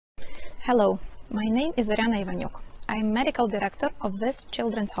Hello, my name is Oriana Ivanyuk. I am medical director of this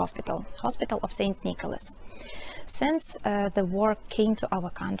children's hospital, Hospital of St. Nicholas. Since the war came to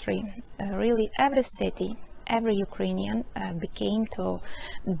our country, really every city, every Ukrainian became to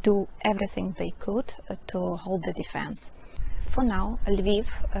do everything they could to hold the defense. For now, Lviv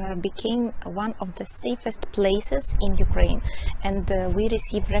became one of the safest places in Ukraine, and we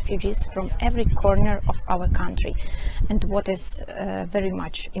receive refugees from every corner of our country. And what is very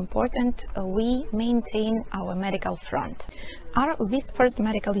much important, we maintain our medical front. Our Lviv First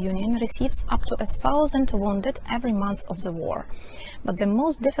Medical Union receives up to 1,000 wounded every month of the war. But the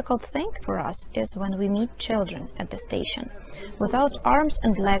most difficult thing for us is when we meet children at the station, without arms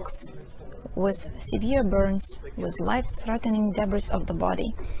and legs, with severe burns, with life-threatening debris of the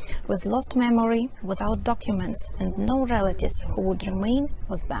body, with lost memory, without documents, and no relatives who would remain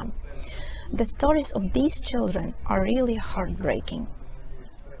with them. The stories of these children are really heartbreaking.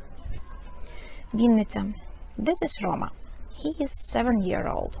 Vinnytsia. This is Roma. He is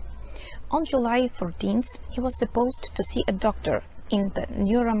 7-year-old. On July 14th, he was supposed to see a doctor in the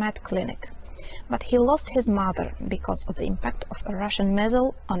Neuromed clinic. But he lost his mother because of the impact of a Russian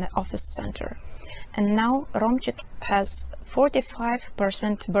missile on an office center. And now Romchik has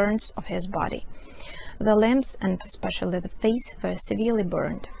 45% burns of his body. The limbs and especially the face were severely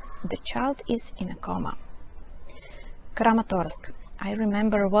burned. The child is in a coma. Kramatorsk. I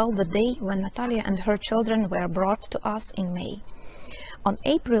remember well the day when Natalia and her children were brought to us in May. On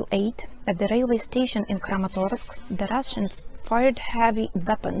April 8, at the railway station in Kramatorsk, the Russians fired heavy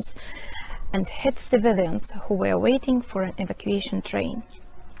weapons and hit civilians who were waiting for an evacuation train.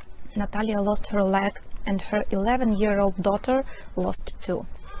 Natalia lost her leg and her 11-year-old daughter lost too.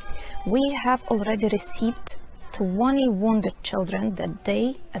 We have already received 20 wounded children that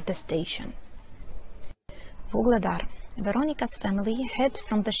day at the station. Vuhledar. Veronica's family hid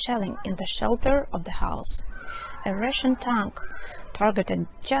from the shelling in the shelter of the house. A Russian tank targeted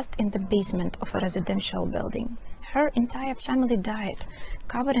just in the basement of a residential building. Her entire family died,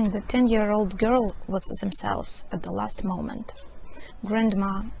 covering the 10-year-old girl with themselves at the last moment.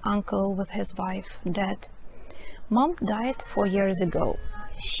 Grandma, uncle with his wife, dead. Mom died 4 years ago.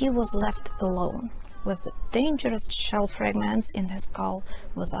 She was left alone, with dangerous shell fragments in her skull,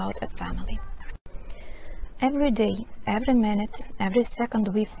 without a family. Every day, every minute, every second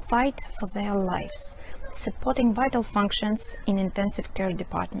we fight for their lives, supporting vital functions in intensive care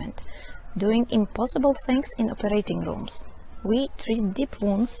department, doing impossible things in operating rooms. We treat deep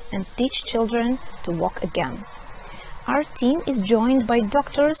wounds and teach children to walk again. Our team is joined by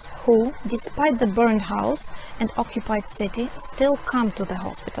doctors who, despite the burned house and occupied city, still come to the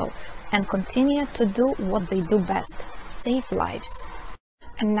hospital and continue to do what they do best, save lives.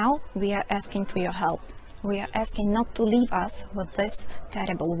 And now we are asking for your help. We are asking not to leave us with this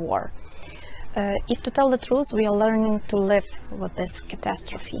terrible war. If to tell the truth, we are learning to live with this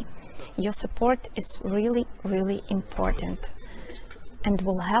catastrophe. Your support is really, really important and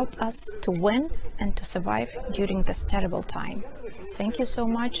will help us to win and to survive during this terrible time. Thank you so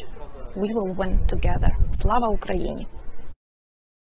much. We will win together. Slava Ukraini!